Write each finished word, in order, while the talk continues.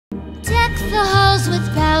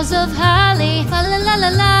boughs of holly. La la la la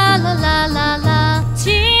la la la la la.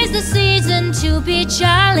 'Tis the season to be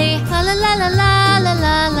jolly. La la la la la la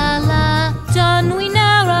la la la. Don we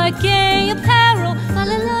now our gay apparel. La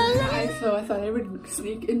la la la. So I thought I would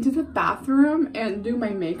sneak into the bathroom and do my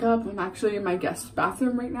makeup. I'm actually in my guest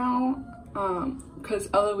bathroom right now because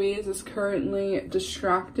Eloise is currently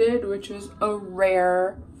distracted, which is a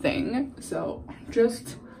rare thing. So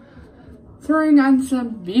just throwing on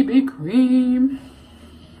some BB cream,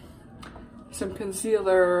 some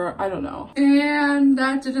concealer, I don't know. And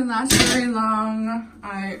that didn't last very long.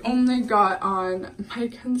 I only got on my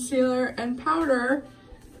concealer and powder,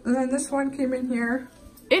 and then this one came in here.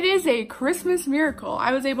 It is a Christmas miracle.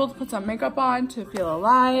 I was able to put some makeup on to feel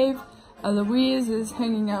alive. Eloise is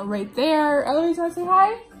hanging out right there. Eloise, wanna say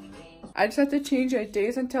hi? I just have to change my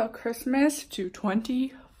days until Christmas to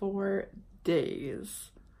 24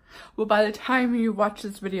 days. Well, by the time you watch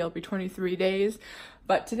this video, it'll be 23 days.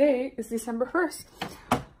 But today is December 1st.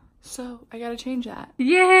 So I gotta change that.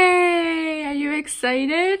 Yay! Are you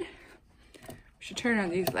excited? We should turn on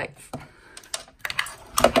these lights.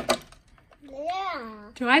 Yeah.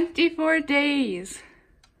 24 days.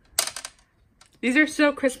 These are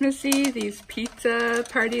so Christmassy, these pizza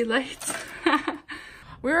party lights.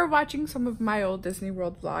 We were watching some of my old Disney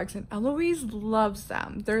World vlogs and Eloise loves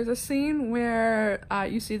them. There's a scene where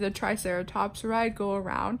you see the Triceratops ride go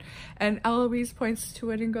around and Eloise points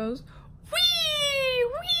to it and goes, wee,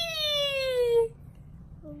 wee,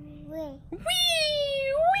 Wait.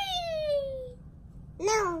 wee, wee.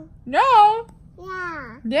 No. No?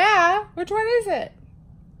 Yeah. Yeah? Which one is it?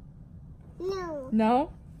 No.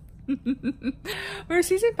 No? We're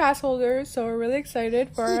season pass holders, so we're really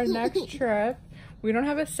excited for our next trip. We don't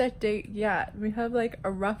have a set date yet. We have like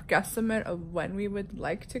a rough guesstimate of when we would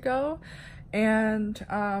like to go. And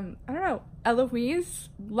I don't know, Eloise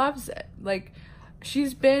loves it. Like,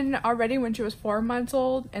 she's been already when she was 4 months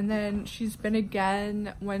old, and then she's been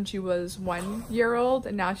again when she was 1 year old,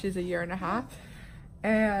 and now she's 1.5 years.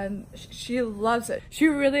 And she loves it. She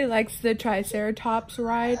really likes the Triceratops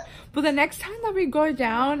ride. But the next time that we go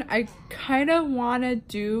down, I kind of want to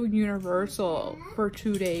do Universal for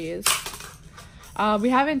 2 days. We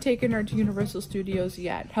haven't taken her to Universal Studios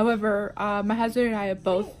yet. However, my husband and I have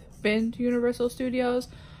both been to Universal Studios.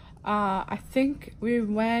 I think we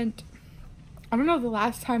went, I don't know the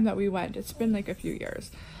last time that we went. It's been like a few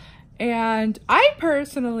years. And I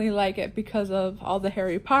personally like it because of all the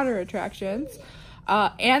Harry Potter attractions.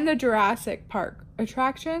 And the Jurassic Park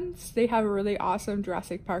attractions. They have a really awesome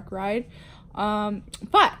Jurassic Park ride.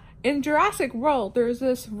 But in Jurassic World, there's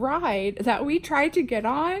this ride that we tried to get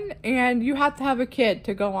on, and you have to have a kid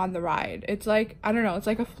to go on the ride. It's like, I don't know, it's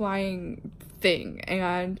like a flying thing.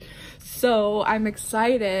 And so I'm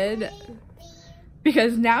excited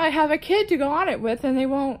because now I have a kid to go on it with, and they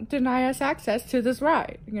won't deny us access to this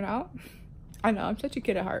ride, you know? I know, I'm such a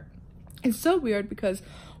kid at heart. It's so weird because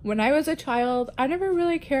when I was a child, I never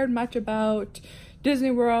really cared much about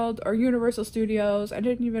Disney World or Universal Studios. I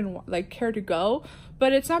didn't even like care to go,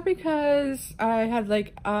 but it's not because I had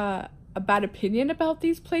like a bad opinion about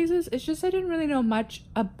these places. It's just I didn't really know much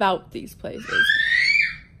about these places.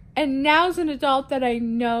 And now as an adult that I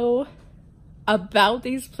know about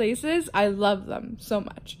these places, I love them so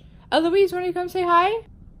much. Eloise, want to come say hi?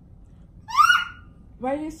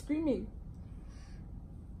 Why are you screaming?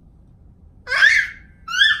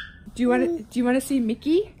 Do you want to see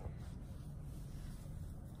Mickey?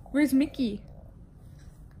 Where's Mickey?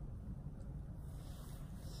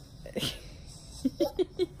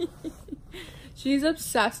 She's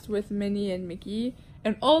obsessed with Minnie and Mickey.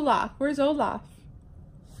 And Olaf. Where's Olaf?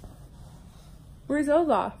 Where's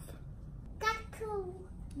Olaf?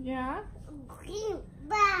 Yeah?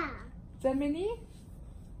 Is that Minnie?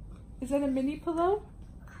 Is that a Minnie pillow?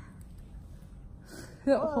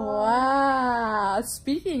 Wow.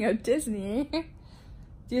 Speaking of Disney,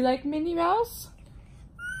 do you like Minnie Mouse?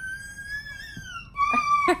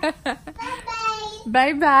 Bye-bye.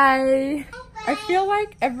 Bye-bye. I feel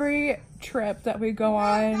like every trip that we go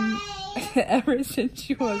on ever since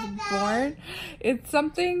she was born, it's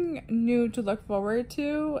something new to look forward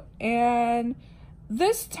to. And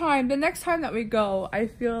this time, the next time that we go, I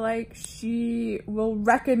feel like she will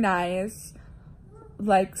recognize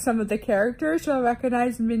like some of the characters. She'll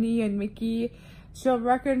recognize Minnie and Mickey. She'll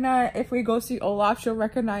recognize, if we go see Olaf, she'll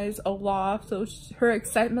recognize Olaf. So her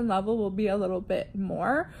excitement level will be a little bit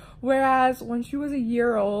more. Whereas when she was 1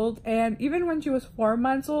 year old, and even when she was 4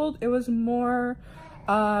 months old, it was more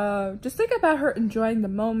just like about her enjoying the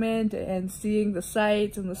moment and seeing the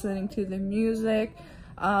sights and listening to the music.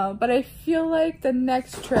 But I feel like the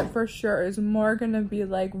next trip for sure is more gonna be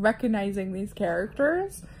like recognizing these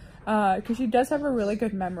characters, because she does have a really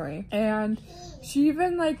good memory, and she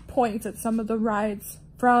even like points at some of the rides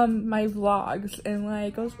from my vlogs and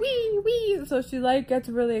like goes wee wee, so she like gets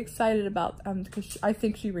really excited about them because I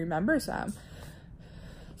think she remembers them.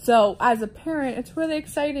 So as a parent, it's really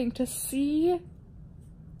exciting to see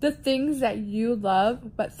the things that you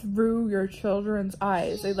love, but through your children's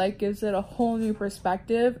eyes. It like gives it a whole new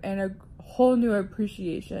perspective and a whole new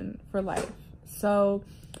appreciation for life. So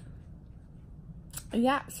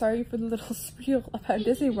yeah, sorry for the little spiel about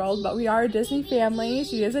Disney World, but we are a Disney family.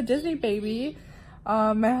 She is a Disney baby.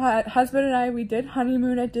 My husband and I, we did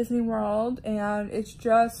honeymoon at Disney World, and it's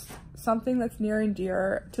just something that's near and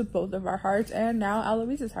dear to both of our hearts, and now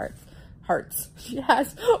Eloise's hearts. She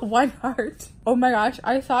has one heart. Oh my gosh,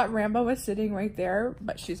 I thought Rambo was sitting right there,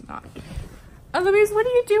 but she's not. Eloise, what are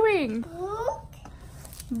you doing? Look.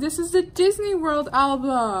 This is the Disney World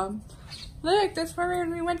album. Look, that's for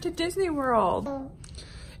when we went to Disney World.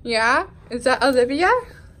 Yeah? Is that Olivia?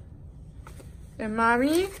 And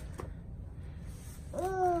Mommy?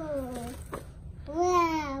 Oh.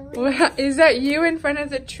 Wow. Is that you in front of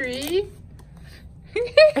the tree?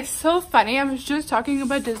 It's so funny. I was just talking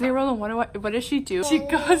about Disney World, and what does she do? She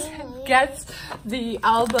goes and gets the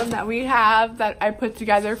album that we have that I put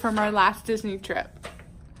together from our last Disney trip.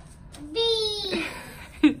 B.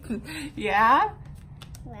 Yeah?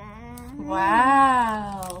 Wow.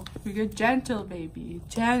 Wow. You're gentle, baby.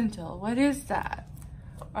 Gentle. What is that?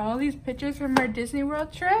 Are all these pictures from our Disney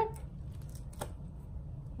World trip?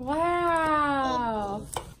 Wow.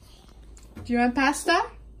 Do you want pasta?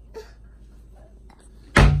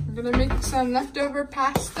 I'm gonna make some leftover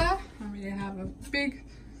pasta. I'm gonna have a big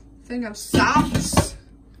thing of sauce.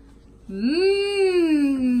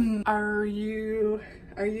 Mmm. Are you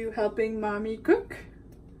helping Mommy cook?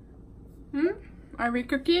 Are we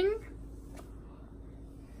cooking?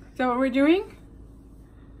 Is that what we're doing?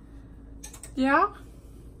 Yeah?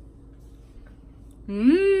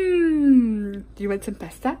 Mmm. Do you want some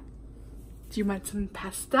pasta? Do you want some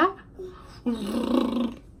pasta? You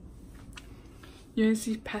want to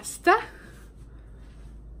see pasta?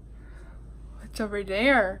 What's over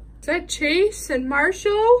there? Is that Chase and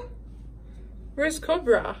Marshall? Where's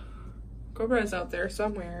Cobra? Cobra's out there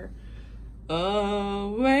somewhere.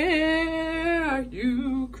 Oh, where are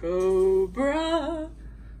you, Cobra?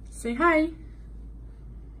 Say hi.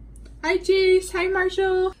 Hi, Chase. Hi,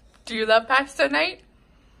 Marshall. Do you love pasta night?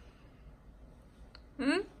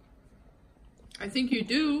 I think you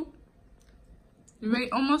do. You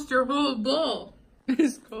ate almost your whole bowl.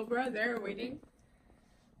 Is Cobra there waiting?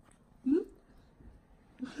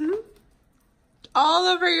 All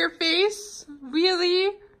over your face?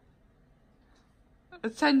 Really?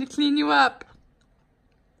 It's time to clean you up.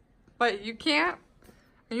 But you can't?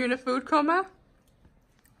 Are you in a food coma?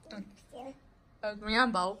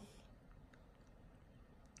 Rambo.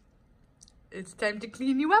 It's time to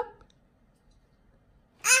clean you up.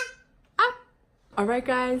 Alright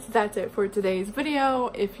guys, that's it for today's video.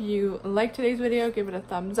 If you liked today's video, give it a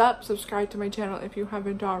thumbs up. Subscribe to my channel if you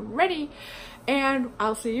haven't already. And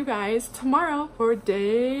I'll see you guys tomorrow for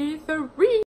day 3.